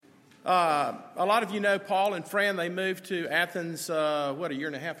A lot of you know Paul and Fran. They moved to Athens, a year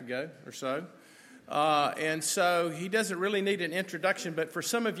and a half ago or so. And so he doesn't really need an introduction. But for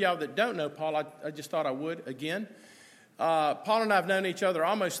some of y'all that don't know Paul, I just thought I would again. Paul and I have known each other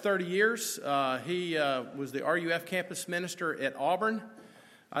almost 30 years. He was the RUF campus minister at Auburn.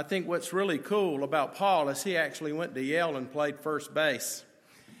 I think what's really cool about Paul is he actually went to Yale and played first base.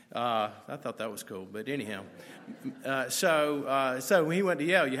 I thought that was cool, but anyhow. So when he went to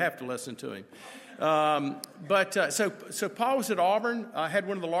Yale, you have to listen to him. So Paul was at Auburn, had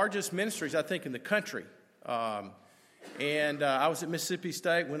one of the largest ministries, I think, in the country. And I was at Mississippi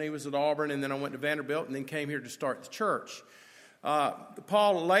State when he was at Auburn, and then I went to Vanderbilt and then came here to start the church.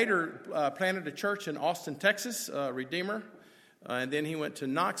 Paul later planted a church in Austin, Texas, Redeemer. And then he went to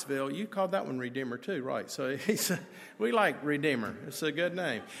Knoxville. You called that one Redeemer too, right? So we like Redeemer. It's a good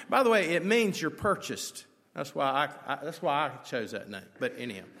name. By the way, it means you're purchased. That's why I chose that name. But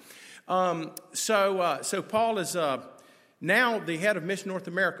anyhow, so Paul is now the head of Mission North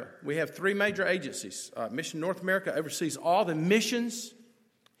America. We have three major agencies. Mission North America oversees all the missions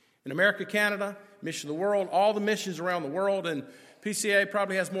in America, Canada, Mission of the World, all the missions around the world, and PCA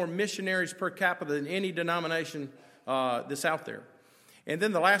probably has more missionaries per capita than any denomination that's out there. And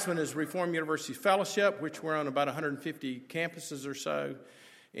then the last one is Reformed University Fellowship, which we're on about 150 campuses or so.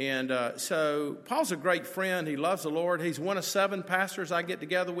 And so Paul's a great friend. He loves the Lord. He's one of 7 pastors I get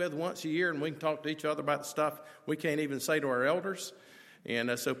together with once a year, and we can talk to each other about the stuff we can't even say to our elders.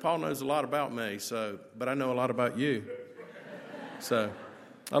 And so Paul knows a lot about me, but I know a lot about you. So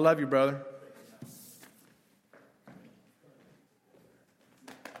I love you, brother.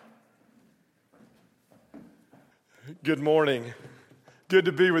 Good morning. Good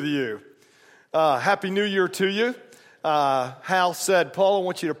to be with you. Happy New Year to you. Hal said, Paul, I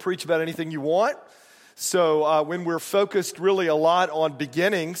want you to preach about anything you want. So when we're focused really a lot on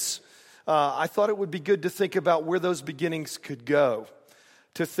beginnings, I thought it would be good to think about where those beginnings could go,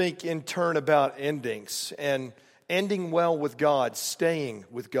 to think in turn about endings, and ending well with God, staying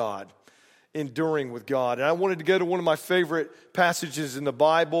with God, enduring with God. And I wanted to go to one of my favorite passages in the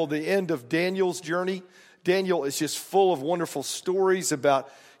Bible, the end of Daniel's journey. Daniel is just full of wonderful stories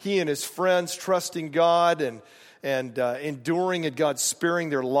about he and his friends trusting God and enduring and God sparing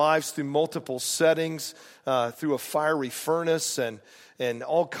their lives through multiple settings, through a fiery furnace and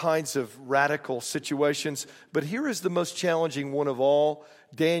all kinds of radical situations. But here is the most challenging one of all,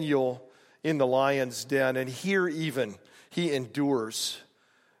 Daniel in the lion's den. And here even he endures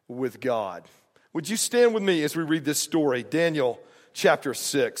with God. Would you stand with me as we read this story? Daniel chapter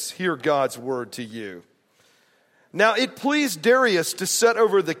 6. Hear God's word to you. Now it pleased Darius to set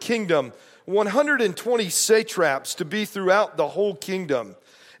over the kingdom 120 satraps to be throughout the whole kingdom,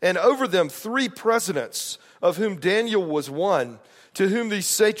 and over them 3 presidents, of whom Daniel was one, to whom these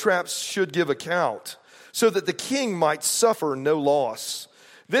satraps should give account, so that the king might suffer no loss.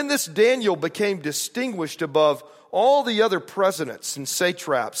 Then this Daniel became distinguished above all the other presidents and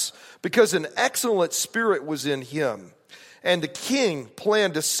satraps, because an excellent spirit was in him, and the king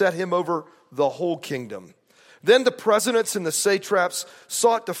planned to set him over the whole kingdom. Then the presidents and the satraps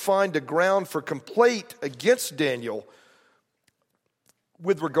sought to find a ground for complaint against Daniel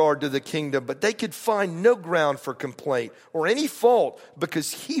with regard to the kingdom, but they could find no ground for complaint or any fault,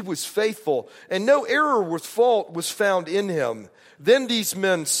 because he was faithful, and no error with fault was found in him. Then these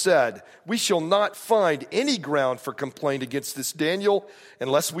men said, "We shall not find any ground for complaint against this Daniel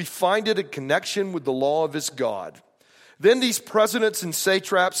unless we find it in connection with the law of his God." Then these presidents and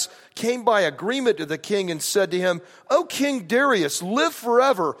satraps came by agreement to the king and said to him, "O King Darius, live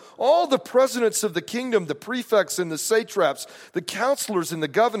forever. All the presidents of the kingdom, the prefects and the satraps, the counselors and the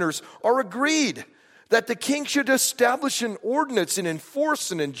governors are agreed that the king should establish an ordinance and enforce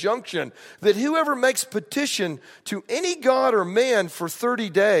an injunction that whoever makes petition to any god or man for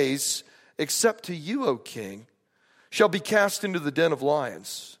 30 days, except to you, O king, shall be cast into the den of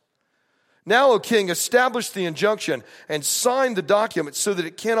lions. Now, O king, establish the injunction and sign the document so that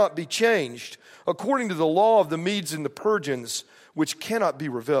it cannot be changed, according to the law of the Medes and the Persians, which cannot be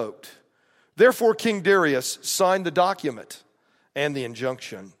revoked." Therefore, King Darius signed the document and the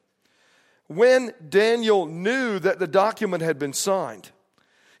injunction. When Daniel knew that the document had been signed,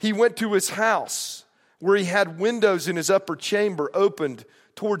 he went to his house, where he had windows in his upper chamber opened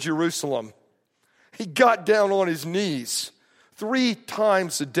toward Jerusalem. He got down on his knees 3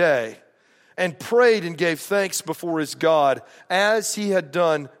 times a day and prayed and gave thanks before his God, as he had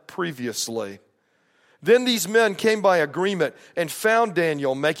done previously. Then these men came by agreement and found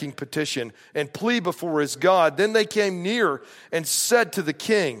Daniel making petition and plea before his God. Then they came near and said to the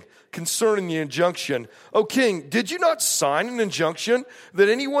king, concerning the injunction, O king, did you not sign an injunction that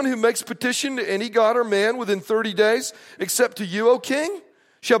anyone who makes petition to any god or man within 30 days, except to you, O king,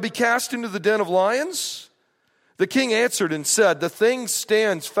 shall be cast into the den of lions? The king answered and said, the thing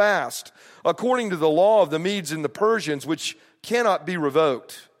stands fast, according to the law of the Medes and the Persians, which cannot be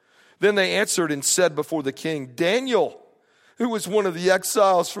revoked. Then they answered and said before the king, Daniel, who was one of the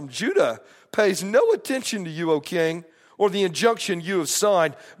exiles from Judah, pays no attention to you, O king, or the injunction you have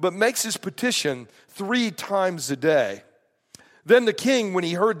signed, but makes his petition 3 times a day. Then the king, when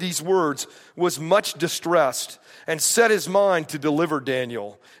he heard these words, was much distressed and set his mind to deliver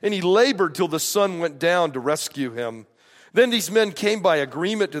Daniel. And he labored till the sun went down to rescue him. Then these men came by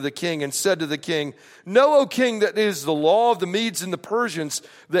agreement to the king and said to the king, Know, O king, that it is the law of the Medes and the Persians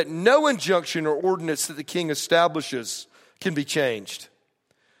that no injunction or ordinance that the king establishes can be changed.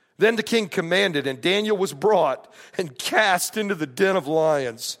 Then the king commanded, and Daniel was brought and cast into the den of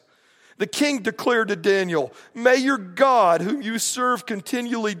lions. The king declared to Daniel, May your God, whom you serve,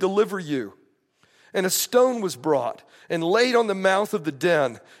 continually deliver you. And a stone was brought and laid on the mouth of the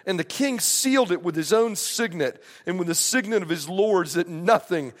den, and the king sealed it with his own signet and with the signet of his lords, that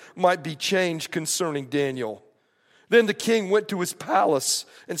nothing might be changed concerning Daniel. Then the king went to his palace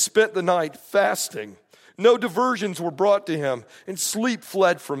and spent the night fasting. No diversions were brought to him, and sleep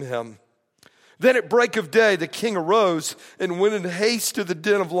fled from him. Then at break of day, the king arose and went in haste to the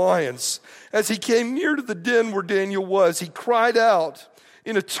den of lions. As he came near to the den where Daniel was, he cried out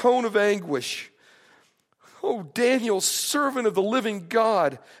in a tone of anguish, O Daniel, servant of the living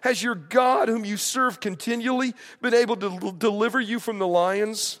God, has your God, whom you serve continually, been able to deliver you from the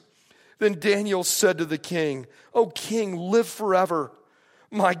lions? Then Daniel said to the king, O king, live forever.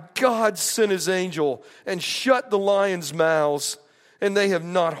 My God sent his angel and shut the lions' mouths, and they have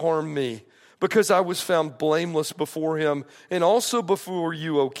not harmed me, because I was found blameless before him, and also before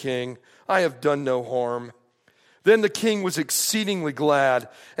you, O king. I have done no harm. Then the king was exceedingly glad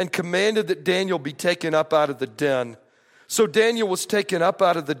and commanded that Daniel be taken up out of the den. So Daniel was taken up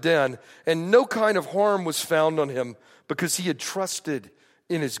out of the den, and no kind of harm was found on him, because he had trusted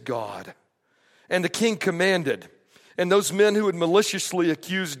in his God. And the king commanded, and those men who had maliciously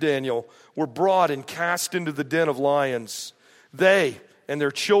accused Daniel were brought and cast into the den of lions, they and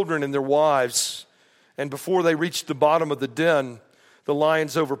their children and their wives. And before they reached the bottom of the den, the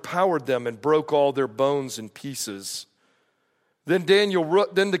lions overpowered them and broke all their bones in pieces. Then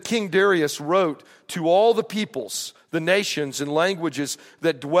the king Darius wrote to all the peoples, the nations and languages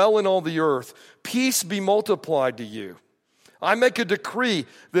that dwell in all the earth, Peace be multiplied to you. I make a decree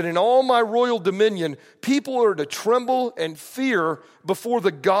that in all my royal dominion, people are to tremble and fear before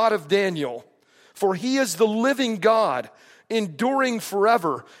the God of Daniel. For he is the living God, enduring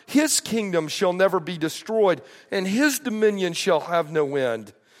forever. His kingdom shall never be destroyed, and his dominion shall have no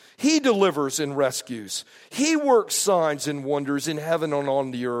end. He delivers and rescues. He works signs and wonders in heaven and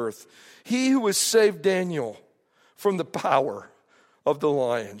on the earth. He who has saved Daniel from the power of the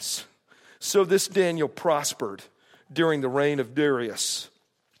lions. So this Daniel prospered during the reign of Darius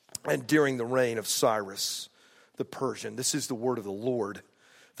and during the reign of Cyrus the Persian. This is the word of the Lord.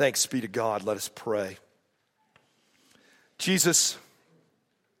 Thanks be to God. Let us pray. Jesus,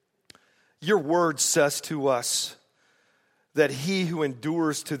 your word says to us that he who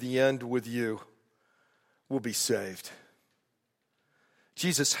endures to the end with you will be saved.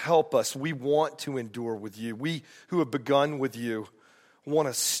 Jesus, help us. We want to endure with you. We who have begun with you want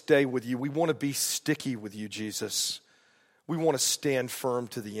to stay with you. We want to be sticky with you, Jesus. We want to stand firm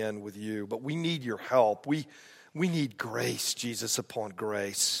to the end with you, but we need your help. We need grace, Jesus, upon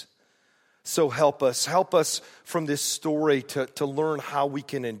grace. So help us from this story to learn how we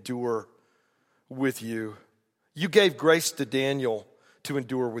can endure with you. You gave grace to Daniel to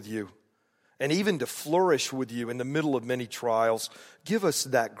endure with you and even to flourish with you in the middle of many trials. Give us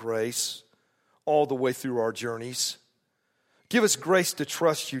that grace all the way through our journeys. Give us grace to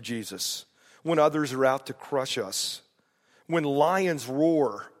trust you, Jesus, when others are out to crush us, when lions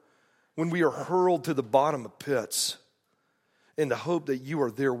roar, when we are hurled to the bottom of pits, in the hope that you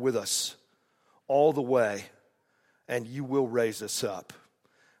are there with us all the way, and you will raise us up.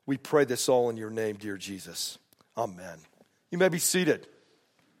 We pray this all in your name, dear Jesus. Amen. You may be seated.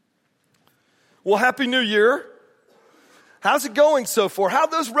 Well, Happy New Year. How's it going so far? How are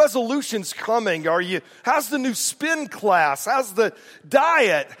those resolutions coming? How's the new spin class? How's the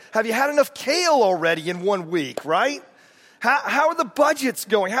diet? Have you had enough kale already in 1 week, right? How are the budgets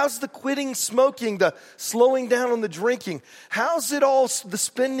going? How's the quitting smoking, the slowing down on the drinking? How's it all, the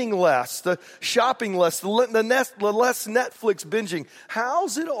spending less, the shopping less, the less Netflix binging?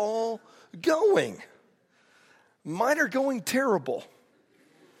 How's it all going? Mine are going terrible.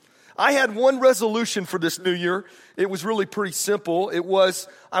 I had one resolution for this new year. It was really pretty simple. It was,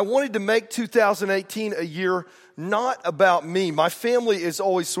 I wanted to make 2018 a year not about me. My family is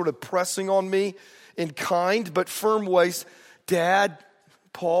always sort of pressing on me in kind but firm ways. Dad,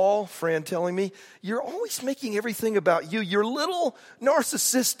 Paul, Fran telling me, you're always making everything about you. You're a little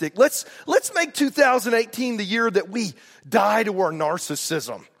narcissistic. Let's make 2018 the year that we die to our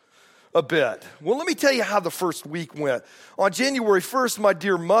narcissism a bit. Well, let me tell you how the first week went. On January 1st, my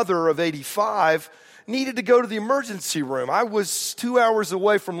dear mother of 85 needed to go to the emergency room. I was 2 hours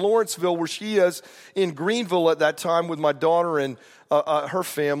away from Lawrenceville, where she is in Greenville at that time with my daughter and her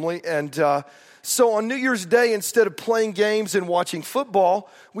family. And so on New Year's Day, instead of playing games and watching football,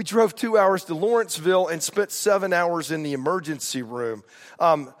 we drove 2 hours to Lawrenceville and spent 7 hours in the emergency room.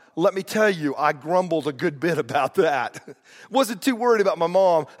 Let me tell you, I grumbled a good bit about that. Wasn't too worried about my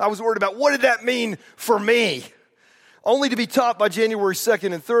mom. I was worried about what did that mean for me? Only to be topped by January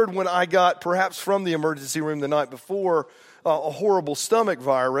 2nd and 3rd when I got, perhaps from the emergency room the night before, a horrible stomach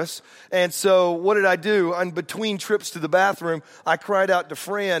virus. And so what did I do? In between trips to the bathroom, I cried out to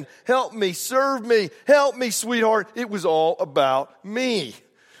Fran, help me, serve me, help me, sweetheart. It was all about me.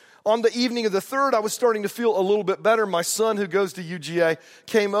 On the evening of the 3rd, I was starting to feel a little bit better. My son, who goes to UGA,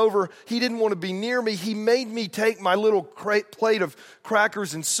 came over. He didn't want to be near me. He made me take my little plate of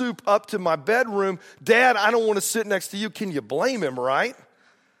crackers and soup up to my bedroom. Dad, I don't want to sit next to you. Can you blame him, right?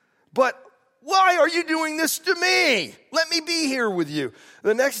 But why are you doing this to me? Let me be here with you.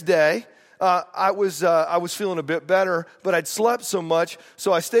 The next day, I was feeling a bit better, but I'd slept so much,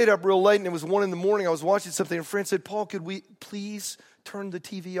 so I stayed up real late, and it was 1 a.m. I was watching something, and a friend said, Paul, could we please turn the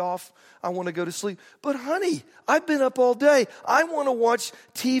TV off? I want to go to sleep. But honey, I've been up all day. I want to watch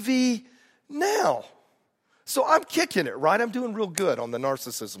TV now. So I'm kicking it, right? I'm doing real good on the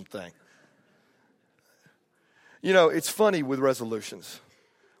narcissism thing. You know, it's funny with resolutions.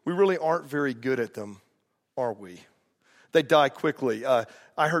 We really aren't very good at them, are we? They die quickly. I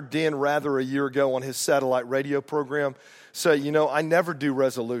heard Dan Rather a year ago on his satellite radio program say, you know, I never do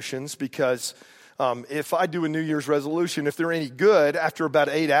resolutions because if I do a New Year's resolution, if they're any good, after about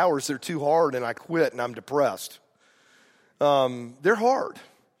 8 hours, they're too hard and I quit and I'm depressed. They're hard.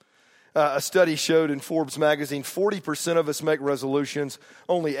 A study showed in Forbes magazine, 40% of us make resolutions.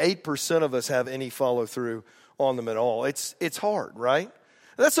 Only 8% of us have any follow through on them at all. It's hard, right?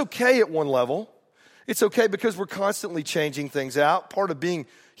 That's okay at one level. It's okay because we're constantly changing things out. Part of being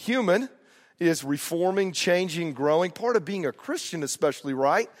human is reforming, changing, growing. Part of being a Christian especially,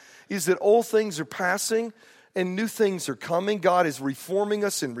 right, is that old things are passing and new things are coming. God is reforming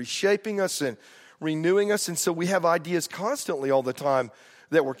us and reshaping us and renewing us. And so we have ideas constantly all the time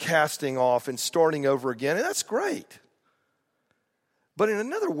that we're casting off and starting over again. And that's great. But in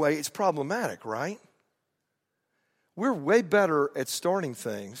another way, it's problematic, right? We're way better at starting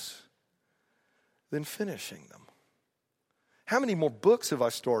things than finishing them. How many more books have I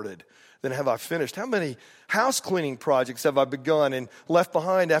started than have I finished? How many house cleaning projects have I begun and left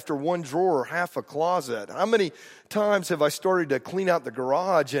behind after one drawer or half a closet? How many times have I started to clean out the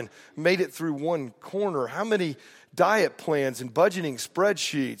garage and made it through one corner? How many diet plans and budgeting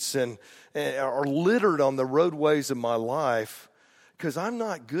spreadsheets and are littered on the roadways of my life because I'm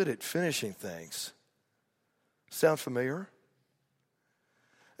not good at finishing things? Sound familiar?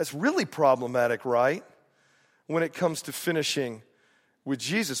 That's really problematic, right? When it comes to finishing with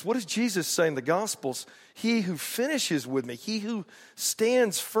Jesus. What does Jesus say in the Gospels? He who finishes with me, he who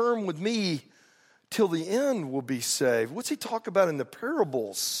stands firm with me till the end will be saved. What's he talk about in the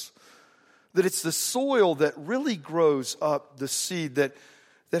parables? That it's the soil that really grows up the seed, that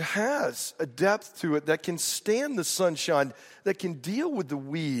has a depth to it, that can stand the sunshine, that can deal with the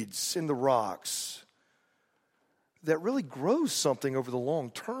weeds in the rocks, that really grows something over the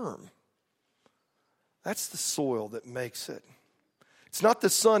long term. That's the soil that makes it. It's not the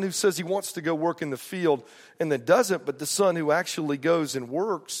son who says he wants to go work in the field and then doesn't, but the son who actually goes and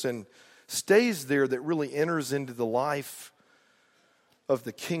works and stays there that really enters into the life of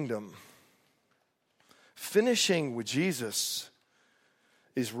the kingdom. Finishing with Jesus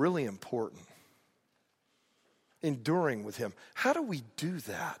is really important. Enduring with him. How do we do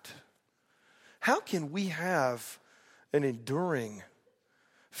that? How can we have an enduring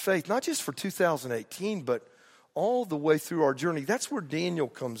faith, not just for 2018, but all the way through our journey? That's where Daniel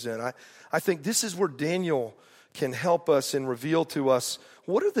comes in. I think this is where Daniel can help us and reveal to us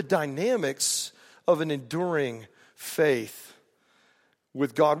what are the dynamics of an enduring faith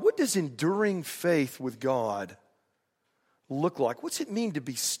with God. What does enduring faith with God look like? What's it mean to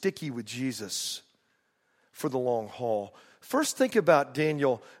be sticky with Jesus for the long haul? First, think about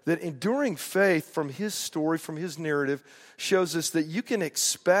Daniel, that enduring faith from his story, from his narrative, shows us that you can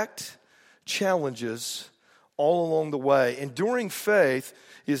expect challenges all along the way. Enduring faith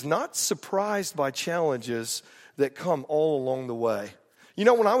is not surprised by challenges that come all along the way. You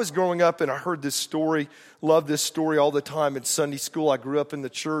know, when I was growing up and I heard this story, loved this story all the time in Sunday school, I grew up in the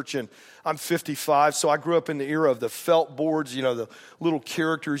church, and I'm 55, so I grew up in the era of the felt boards, you know, the little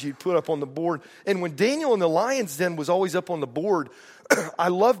characters you'd put up on the board. And when Daniel in the lion's den was always up on the board, I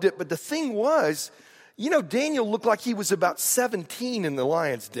loved it. But the thing was, you know, Daniel looked like he was about 17 in the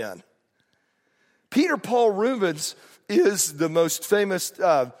lion's den. Peter Paul Rubens is the most famous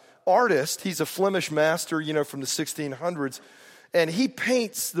artist. He's a Flemish master, you know, from the 1600s. And he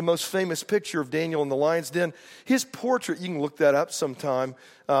paints the most famous picture of Daniel in the lion's den. His portrait, you can look that up sometime.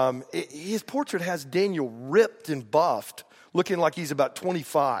 His portrait has Daniel ripped and buffed, looking like he's about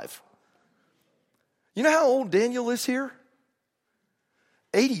 25. You know how old Daniel is here?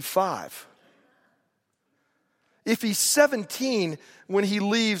 85. If he's 17 when he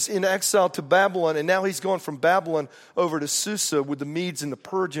leaves in exile to Babylon, and now he's gone from Babylon over to Susa with the Medes and the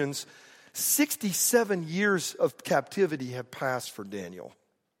Persians, 67 years of captivity have passed for Daniel.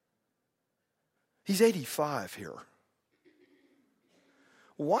 He's 85 here.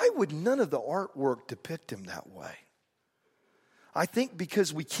 Why would none of the artwork depict him that way? I think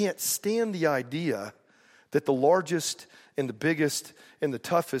because we can't stand the idea that the largest and the biggest and the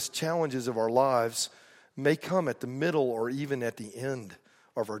toughest challenges of our lives may come at the middle or even at the end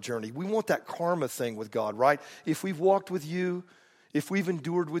of our journey. We want that karma thing with God, right? If we've walked with you, if we've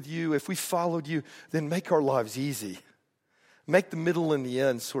endured with you, if we followed you, then make our lives easy. Make the middle and the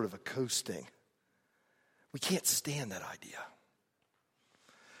end sort of a coasting. We can't stand that idea.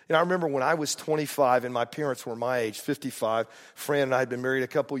 And I remember when I was 25 and my parents were my age, 55. Fran and I had been married a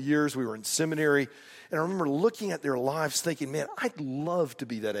couple years. We were in seminary. And I remember looking at their lives thinking, man, I'd love to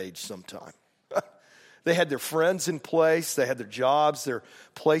be that age sometime. They had their friends in place. They had their jobs, their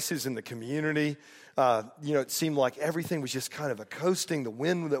places in the community. It seemed like everything was just kind of a coasting, the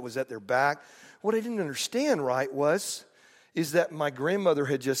wind that was at their back. What I didn't understand, right, is that my grandmother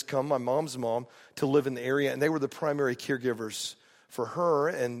had just come, my mom's mom, to live in the area, and they were the primary caregivers for her,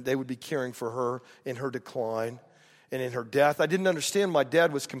 and they would be caring for her in her decline and in her death. I didn't understand my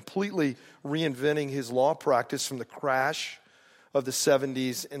dad was completely reinventing his law practice from the crash of the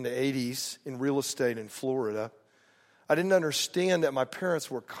 70s and the 80s in real estate in Florida. I didn't understand that my parents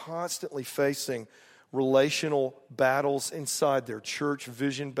were constantly facing relational battles inside their church,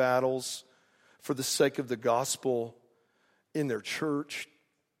 vision battles for the sake of the gospel in their church.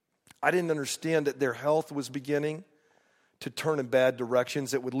 I didn't understand that their health was beginning to turn in bad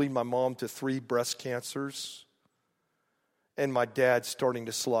directions that would lead my mom to 3 breast cancers and my dad starting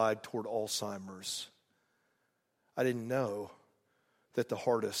to slide toward Alzheimer's. I didn't know that the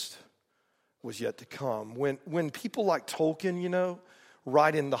hardest was yet to come. When people like Tolkien,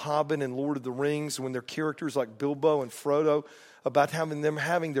 write in The Hobbit and Lord of the Rings, when their characters like Bilbo and Frodo, about having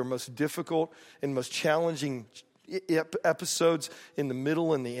their most difficult and most challenging episodes in the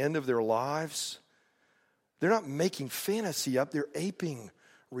middle and the end of their lives, they're not making fantasy up, they're aping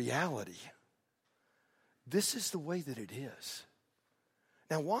reality. This is the way that it is.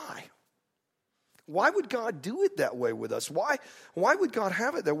 Now, why? Why would God do it that way with us? Why would God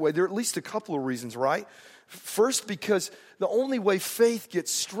have it that way? There are at least a couple of reasons, right? First, because the only way faith gets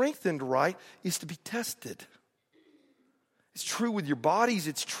strengthened, right, is to be tested. It's true with your bodies.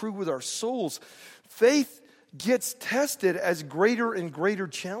 It's true with our souls. Faith gets tested as greater and greater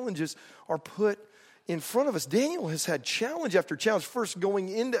challenges are put in front of us. Daniel has had challenge after challenge, first going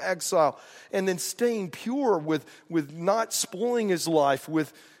into exile and then staying pure with not spoiling his life,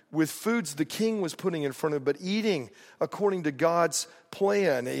 with foods the king was putting in front of him, but eating according to God's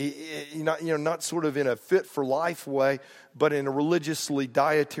plan. Not sort of in a fit for life way, but in a religiously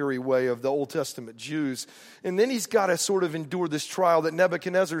dietary way of the Old Testament Jews. And then he's got to sort of endure this trial that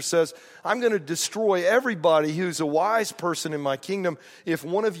Nebuchadnezzar says, I'm going to destroy everybody who's a wise person in my kingdom if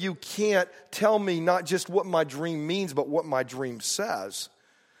one of you can't tell me not just what my dream means, but what my dream says.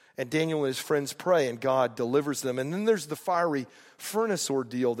 And Daniel and his friends pray, and God delivers them. And then there's the fiery furnace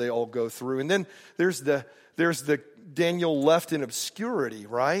ordeal they all go through. And then there's the Daniel left in obscurity,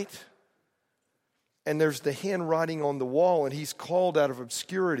 right? And there's the handwriting on the wall, and he's called out of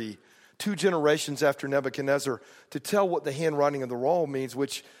obscurity 2 generations after Nebuchadnezzar to tell what the handwriting on the wall means,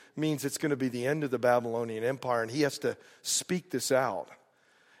 which means it's going to be the end of the Babylonian Empire, and he has to speak this out.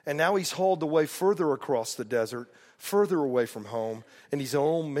 And now he's hauled away further across the desert, further away from home, and he's an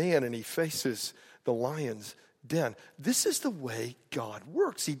old man, and he faces the lion's den. This is the way God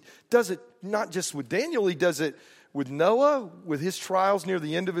works. He does it not just with Daniel, he does it with Noah, with his trials near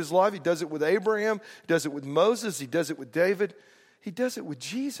the end of his life. He does it with Abraham. He does it with Moses. He does it with David. He does it with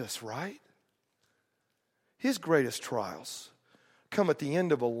Jesus, right? His greatest trials come at the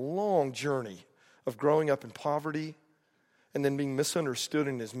end of a long journey of growing up in poverty and then being misunderstood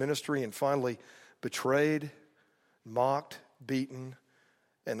in his ministry and finally betrayed, mocked, beaten,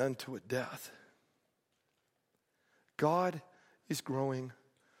 and unto a death. God is growing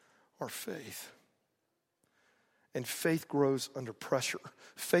our faith. And faith grows under pressure.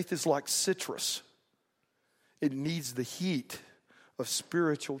 Faith is like citrus. It needs the heat of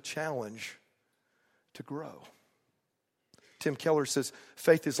spiritual challenge to grow. Tim Keller says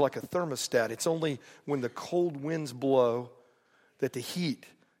faith is like a thermostat. It's only when the cold winds blow that the heat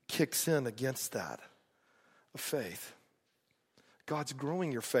kicks in against that of faith. God's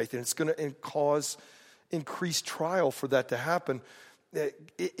growing your faith, and it's going to cause increased trial for that to happen.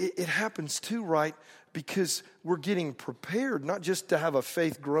 It happens too, right? Because we're getting prepared not just to have a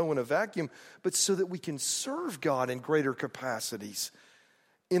faith grow in a vacuum, but so that we can serve God in greater capacities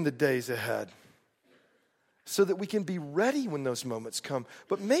in the days ahead. So that we can be ready when those moments come.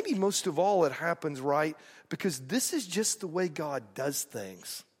 But maybe most of all it happens, right, because this is just the way God does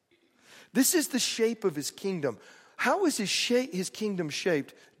things. This is the shape of his kingdom. How is his kingdom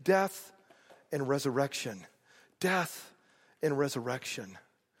shaped? Death and resurrection. Death and resurrection.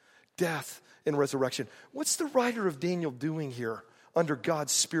 Death and resurrection. What's the writer of Daniel doing here under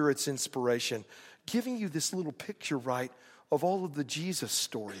God's Spirit's inspiration? Giving you this little picture, right, of all of the Jesus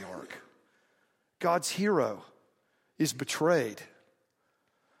story arc. God's hero is betrayed.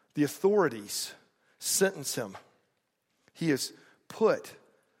 The authorities sentence him. He is put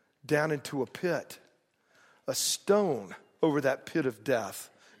down into a pit. A stone over that pit of death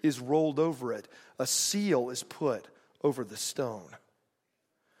is rolled over it. A seal is put over the stone.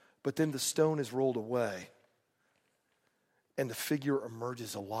 But then the stone is rolled away, and the figure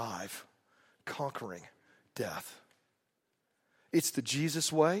emerges alive, conquering death. It's the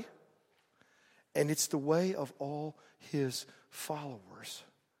Jesus way. And it's the way of all his followers.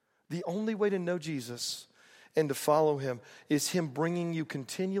 The only way to know Jesus and to follow him is him bringing you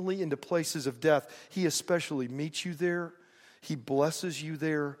continually into places of death. He especially meets you there. He blesses you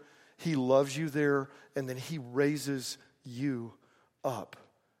there. He loves you there. And then he raises you up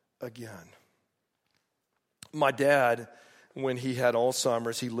again. My dad, when he had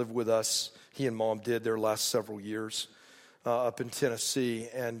Alzheimer's, he lived with us. He and Mom did their last several years up in Tennessee.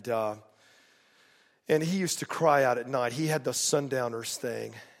 And he used to cry out at night. He had the sundowners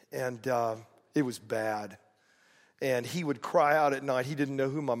thing, and it was bad. And he would cry out at night. He didn't know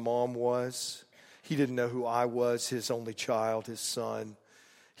who my mom was. He didn't know who I was, his only child, his son.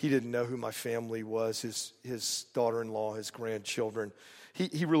 He didn't know who my family was, his daughter-in-law, his grandchildren.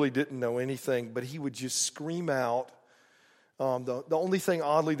 He really didn't know anything, but he would just scream out. The only thing,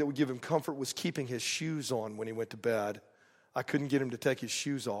 oddly, that would give him comfort was keeping his shoes on when he went to bed. I couldn't get him to take his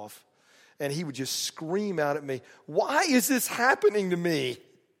shoes off. And he would just scream out at me, "Why is this happening to me?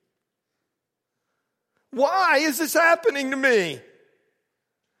 Why is this happening to me?"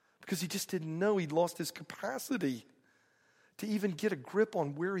 Because he just didn't know. He'd lost his capacity to even get a grip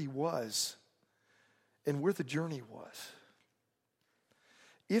on where he was and where the journey was.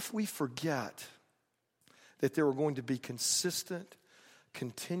 If we forget that there are going to be consistent,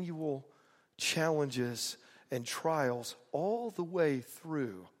 continual challenges and trials all the way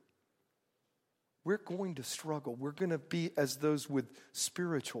through, we're going to struggle. We're going to be as those with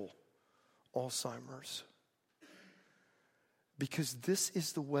spiritual Alzheimer's. Because this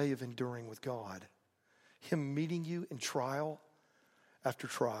is the way of enduring with God. Him meeting you in trial after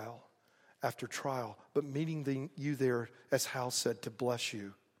trial after trial, but meeting you there, as Hal said, to bless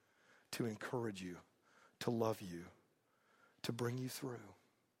you, to encourage you, to love you, to bring you through.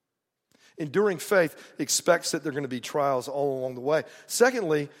 Enduring faith expects that there are going to be trials all along the way.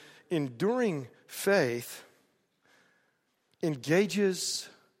 Secondly, enduring faith engages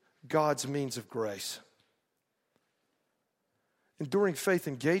God's means of grace. Enduring faith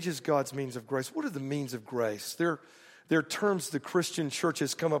engages God's means of grace. What are the means of grace? They're terms the Christian church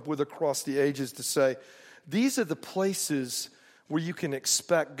has come up with across the ages to say, these are the places where you can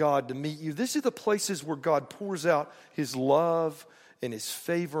expect God to meet you. These are the places where God pours out his love and his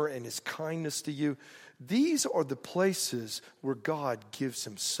favor and his kindness to you. These are the places where God gives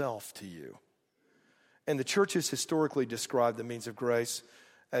himself to you. And the church has historically described the means of grace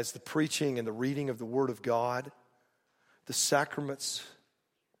as the preaching and the reading of the Word of God, the sacraments,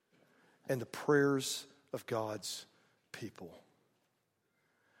 and the prayers of God's people.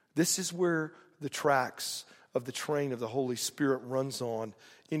 This is where the tracks of the train of the Holy Spirit runs on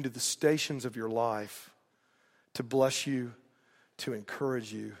into the stations of your life to bless you, to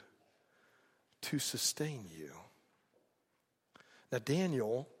encourage you, to sustain you. Now,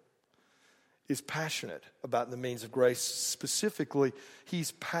 Daniel is passionate about the means of grace. Specifically,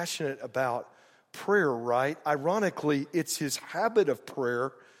 he's passionate about prayer, right? Ironically, it's his habit of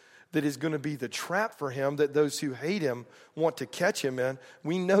prayer that is going to be the trap for him that those who hate him want to catch him in.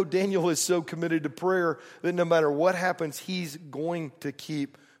 We know Daniel is so committed to prayer that no matter what happens, he's going to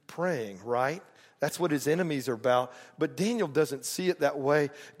keep praying, right? That's what his enemies are about. But Daniel doesn't see it that way.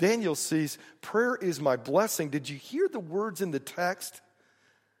 Daniel sees prayer is my blessing. Did you hear the words in the text?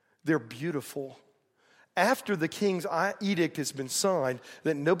 They're beautiful. After the king's edict has been signed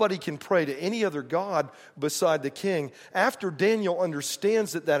that nobody can pray to any other god beside the king, after Daniel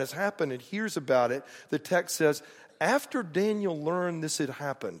understands that that has happened and hears about it, the text says, after Daniel learned this had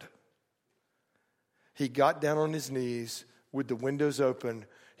happened, he got down on his knees with the windows open.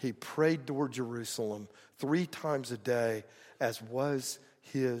 He prayed toward Jerusalem 3 times a day, as was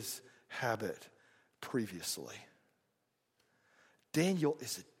his habit previously. Daniel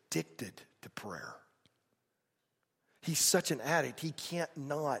is addicted to prayer. He's such an addict, he can't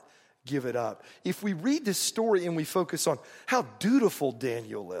not give it up. If we read this story and we focus on how dutiful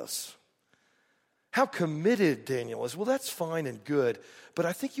Daniel is, how committed Daniel is, well, that's fine and good, but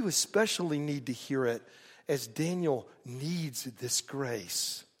I think you especially need to hear it as Daniel needs this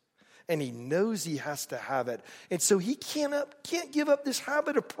grace. And he knows he has to have it. And so he can't give up this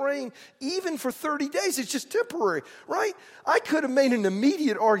habit of praying even for 30 days. It's just temporary, right? I could have made an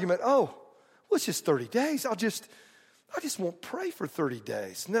immediate argument. Oh, well, it's just 30 days. I just won't pray for 30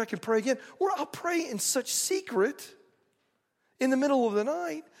 days. And then I can pray again. Or I'll pray in such secret in the middle of the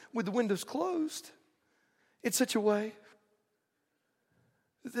night with the windows closed in such a way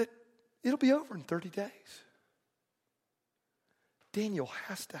that it'll be over in 30 days. Daniel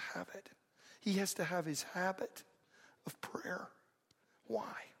has to have it. He has to have his habit of prayer.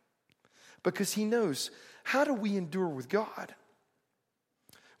 Why? Because he knows, how do we endure with God?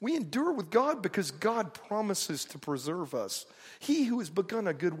 We endure with God because God promises to preserve us. He who has begun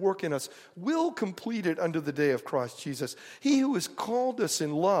a good work in us will complete it unto the day of Christ Jesus. He who has called us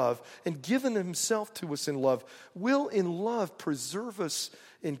in love and given himself to us in love will in love preserve us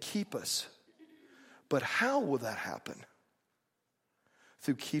and keep us. But how will that happen?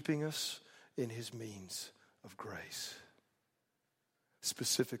 Through keeping us in his means of grace.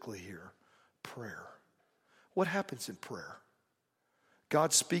 Specifically here, prayer. What happens in prayer?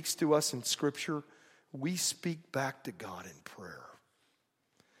 God speaks to us in Scripture. We speak back to God in prayer.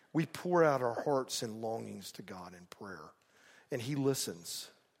 We pour out our hearts and longings to God in prayer. And he listens,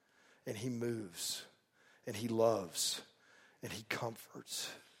 and he moves, and he loves, and he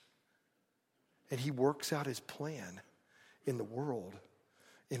comforts. And he works out his plan in the world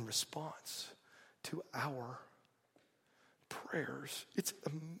in response to our prayers. It's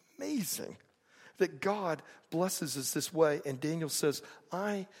amazing that God blesses us this way. And Daniel says,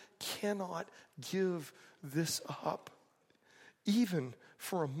 I cannot give this up, even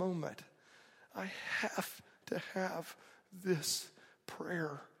for a moment. I have to have this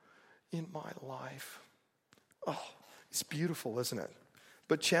prayer in my life. Oh, it's beautiful, isn't it?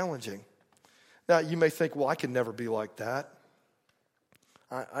 But challenging. Now, you may think, well, I could never be like that.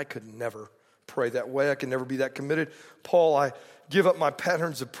 I could never pray that way. I could never be that committed. Paul, I give up my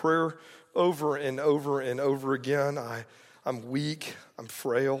patterns of prayer over and over and over again. I'm weak. I'm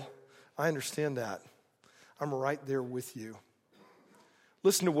frail. I understand that. I'm right there with you.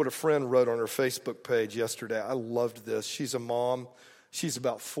 Listen to what a friend wrote on her Facebook page yesterday. I loved this. She's a mom. She's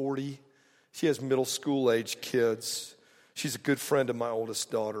about 40. She has middle school age kids. She's a good friend of my oldest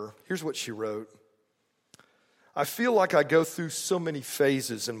daughter. Here's what she wrote. I feel like I go through so many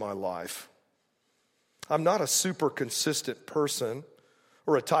phases in my life. I'm not a super consistent person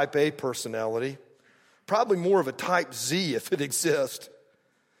or a type A personality, probably more of a type Z if it exists.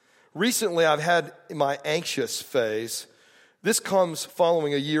 Recently, I've had my anxious phase. This comes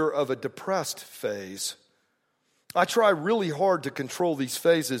following a year of a depressed phase. I try really hard to control these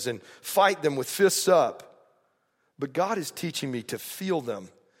phases and fight them with fists up, but God is teaching me to feel them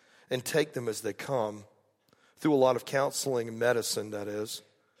and take them as they come. Through a lot of counseling and medicine, that is.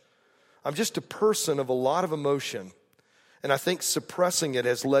 I'm just a person of a lot of emotion, and I think suppressing it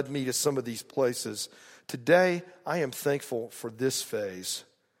has led me to some of these places. Today, I am thankful for this phase.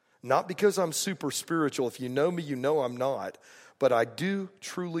 Not because I'm super spiritual. If you know me, you know I'm not. But I do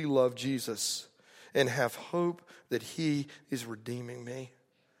truly love Jesus and have hope that he is redeeming me.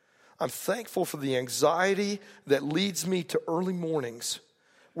 I'm thankful for the anxiety that leads me to early mornings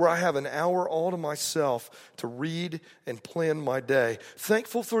where I have an hour all to myself to read and plan my day.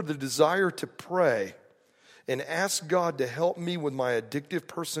 Thankful for the desire to pray and ask God to help me with my addictive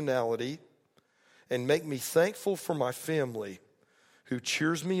personality and make me thankful for my family who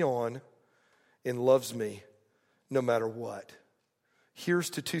cheers me on and loves me no matter what. Here's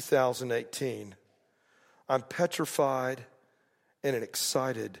to 2018. I'm petrified and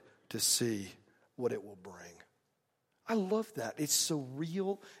excited to see what it will bring. I love that. It's so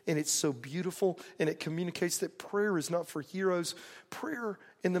real and it's so beautiful, and it communicates that prayer is not for heroes. Prayer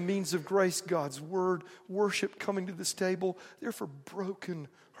in the means of grace, God's word, worship, coming to this table, they're for broken,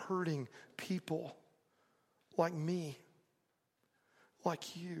 hurting people like me,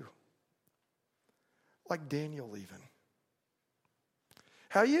 like you, like Daniel even.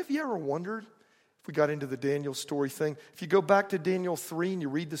 Have you ever wondered, if we got into the Daniel story thing, if you go back to Daniel 3 and you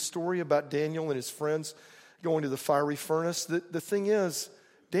read the story about Daniel and his friends going to the fiery furnace, the thing is,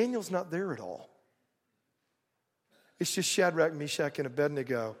 Daniel's not there at all. It's just Shadrach, Meshach, and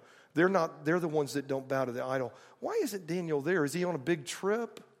Abednego. They're the ones that don't bow to the idol. Why isn't Daniel there? Is he on a big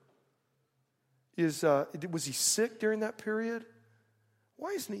trip? Was he sick during that period?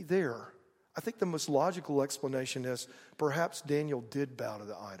 Why isn't he there? I think the most logical explanation is perhaps Daniel did bow to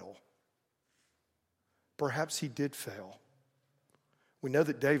the idol. Perhaps he did fail. We know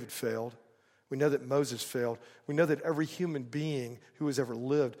that David failed. We know that Moses failed. We know that every human being who has ever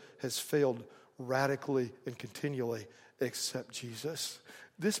lived has failed radically and continually except Jesus.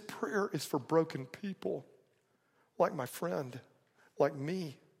 This prayer is for broken people like my friend, like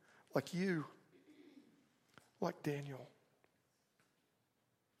me, like you, like Daniel.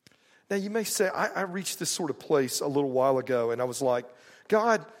 Now you may say, I reached this sort of place a little while ago and I was like,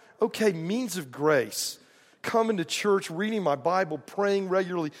 God, okay, means of grace. Coming to church, reading my Bible, praying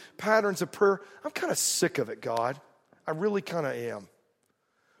regularly, patterns of prayer. I'm kind of sick of it, God. I really kind of am.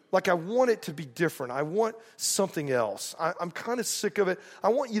 Like I want it to be different. I want something else. I'm kind of sick of it. I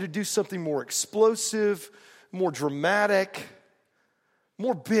want you to do something more explosive, more dramatic,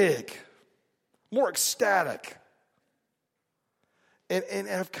 more big, more ecstatic. And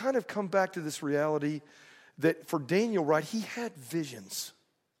I've kind of come back to this reality that for Daniel, right, he had visions.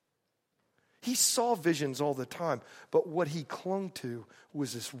 He saw visions all the time, but what he clung to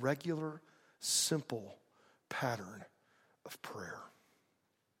was this regular, simple pattern of prayer.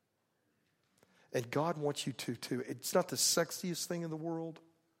 And God wants you to too. It's not the sexiest thing in the world,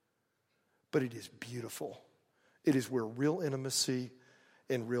 but it is beautiful. It is where real intimacy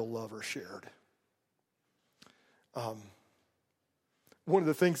and real love are shared. One of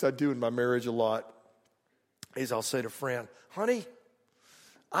the things I do in my marriage a lot is I'll say to Fran, honey,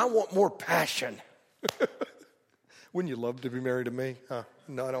 I want more passion. Wouldn't you love to be married to me?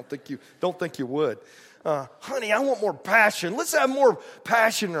 No, I don't think you would. Honey, I want more passion. Let's have more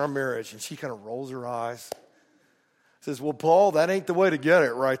passion in our marriage. And she kind of rolls her eyes. Says, well, Paul, that ain't the way to get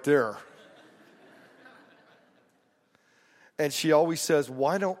it right there. And she always says,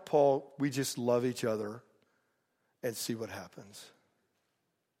 why don't, Paul, we just love each other and see what happens?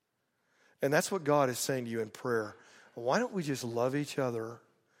 And that's what God is saying to you in prayer. Why don't we just love each other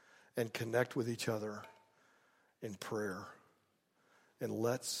and connect with each other in prayer? And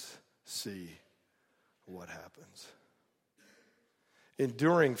let's see what happens.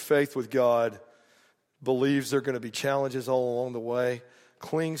 Enduring faith with God believes there are going to be challenges all along the way,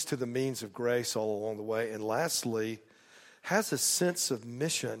 clings to the means of grace all along the way, and lastly, has a sense of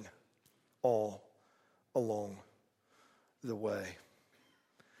mission all along the way.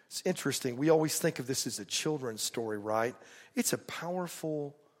 It's interesting. We always think of this as a children's story, right? It's a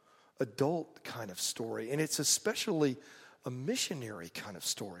powerful adult kind of story, and it's especially a missionary kind of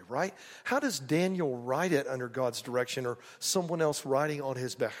story, right? How does Daniel write it under God's direction, or someone else writing on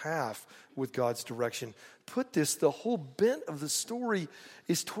his behalf with God's direction? Put this, the whole bent of the story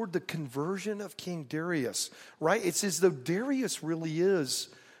is toward the conversion of King Darius, right? It's as though Darius really is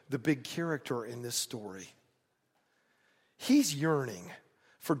the big character in this story. He's yearning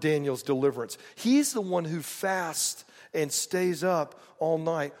for Daniel's deliverance. He's the one who fasts and stays up all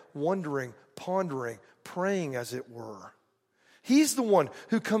night, wondering, pondering, praying as it were. He's the one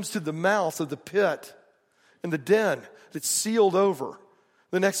who comes to the mouth of the pit and the den that's sealed over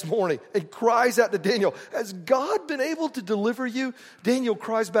the next morning and cries out to Daniel, has God been able to deliver you? Daniel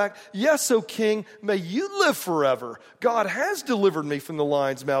cries back, yes, O king, may you live forever. God has delivered me from the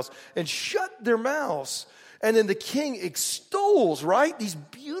lions' mouths and shut their mouths. And then the king extols, right, these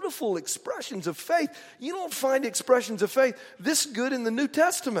beautiful expressions of faith. You don't find expressions of faith this good in the New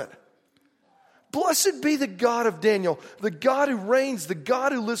Testament. Blessed be the God of Daniel, the God who reigns, the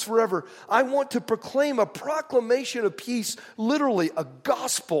God who lives forever. I want to proclaim a proclamation of peace, literally a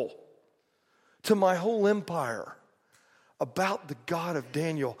gospel to my whole empire, about the God of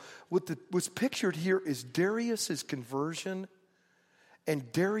Daniel. What's pictured here is Darius's conversion and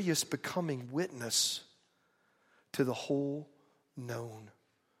Darius becoming witness to the whole known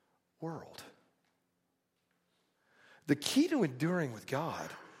world. The key to enduring with God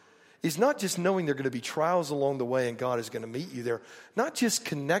is not just knowing there are going to be trials along the way and God is going to meet you there, not just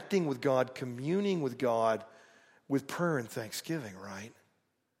connecting with God, communing with God with prayer and thanksgiving, right?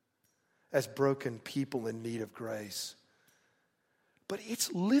 As broken people in need of grace. But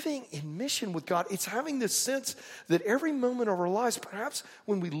it's living in mission with God. It's having this sense that every moment of our lives, perhaps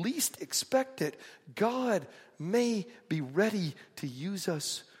when we least expect it, God may be ready to use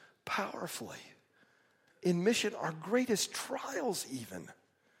us powerfully. In mission, our greatest trials even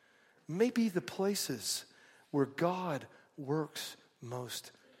may be the places where God works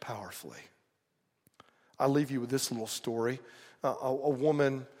most powerfully. I'll leave you with this little story. A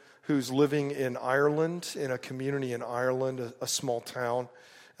woman who's living in Ireland, in a community in Ireland, a small town,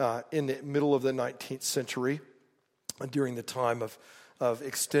 in the middle of the 19th century, during the time of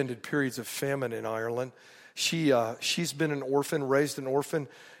extended periods of famine in Ireland. She's been an orphan, raised an orphan.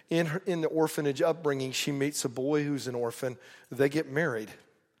 In the orphanage upbringing, she meets a boy who's an orphan. They get married.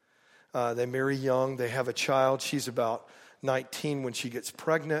 They marry young. They have a child. She's about 19 when she gets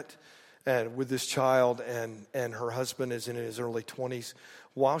pregnant and with this child, and her husband is in his early 20s.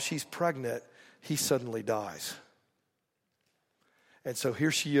 While she's pregnant, he suddenly dies. And so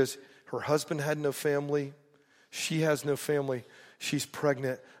here she is. Her husband had no family. She has no family. She's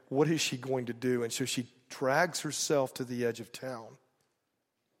pregnant. What is she going to do? And so she drags herself to the edge of town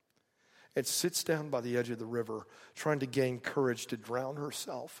and sits down by the edge of the river, trying to gain courage to drown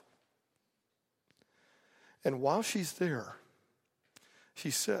herself. And while she's there, she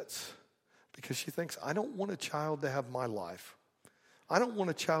sits because she thinks, I don't want a child to have my life. I don't want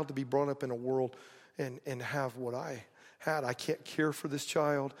a child to be brought up in a world and have what I had. I can't care for this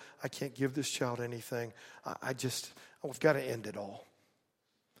child. I can't give this child anything. We've got to end it all.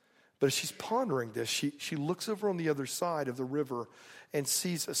 But as she's pondering this, she looks over on the other side of the river and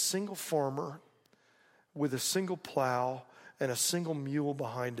sees a single farmer with a single plow and a single mule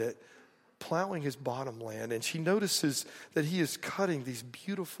behind it, plowing his bottomland. And she notices that he is cutting these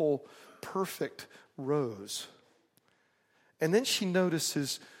beautiful, perfect rows. And then she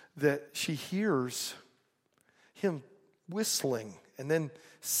notices that she hears him whistling and then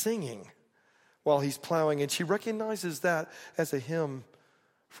singing while he's plowing. And she recognizes that as a hymn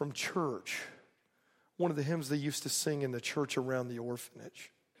from church, one of the hymns they used to sing in the church around the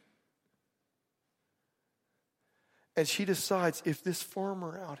orphanage. And she decides, if this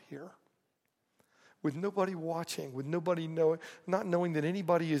farmer out here, with nobody watching, with nobody knowing, not knowing that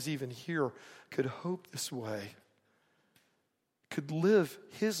anybody is even here, could hope this way, could live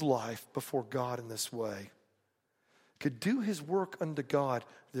his life before God in this way, could do his work unto God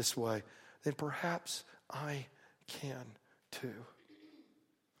this way, then perhaps I can too.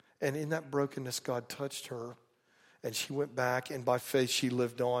 And in that brokenness, God touched her, and she went back, and by faith she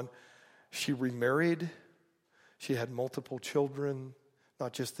lived on. She remarried. She had multiple children,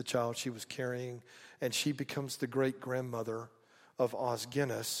 not just the child she was carrying, and she becomes the great-grandmother of Os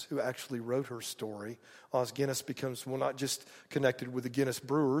Guinness, who actually wrote her story. Os Guinness becomes, well, not just connected with the Guinness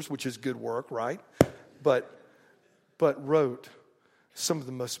Brewers, which is good work, right? But wrote some of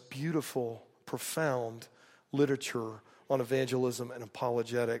the most beautiful, profound literature on evangelism and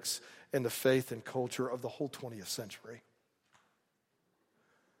apologetics and the faith and culture of the whole 20th century.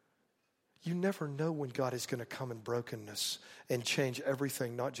 You never know when God is going to come in brokenness and change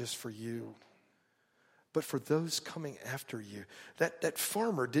everything, not just for you, but for those coming after you. That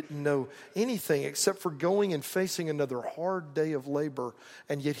farmer didn't know anything except for going and facing another hard day of labor,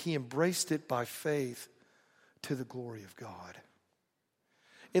 and yet he embraced it by faith to the glory of God.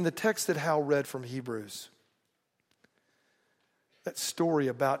 In the text that Hal read from Hebrews, that story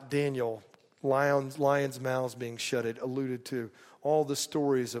about Daniel, lions' mouths being shut, it alluded to all the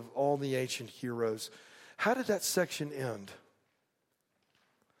stories of all the ancient heroes. How did that section end?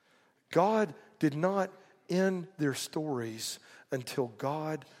 God did not end their stories until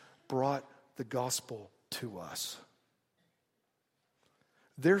God brought the gospel to us.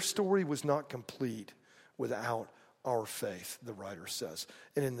 Their story was not complete without our faith, the writer says.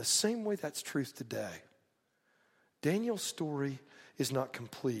 And in the same way, that's truth today. Daniel's story is not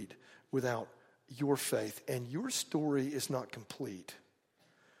complete without your faith, and your story is not complete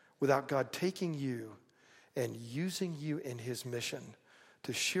without God taking you and using you in his mission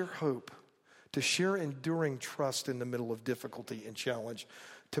to share hope, to share enduring trust in the middle of difficulty and challenge,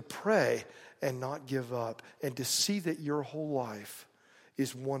 to pray and not give up, and to see that your whole life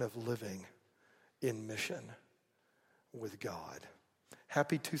is one of living in mission with God.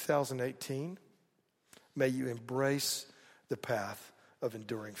 Happy 2018. May you embrace the path of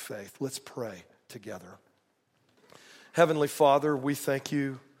enduring faith. Let's pray together. Heavenly Father, we thank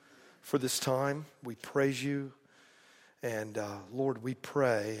you for this time. We praise you. And Lord, we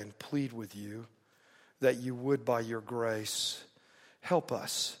pray and plead with you that you would, by your grace, help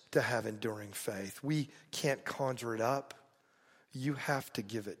us to have enduring faith. We can't conjure it up. You have to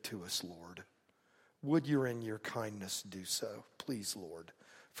give it to us, Lord. Would you in your kindness do so? Please, Lord,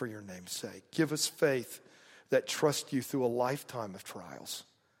 for your name's sake. Give us faith that trusts you through a lifetime of trials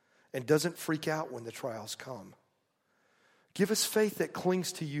and doesn't freak out when the trials come. Give us faith that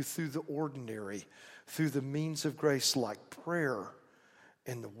clings to you through the ordinary, through the means of grace like prayer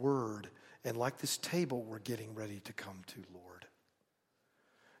and the word, and like this table we're getting ready to come to, Lord.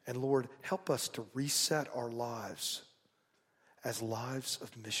 And Lord, help us to reset our lives as lives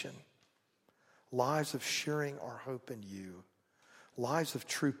of mission, lives of sharing our hope in you, lives of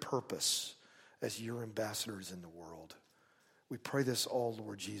true purpose as your ambassadors in the world. We pray this all,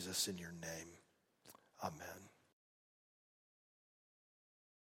 Lord Jesus, in your name. Amen.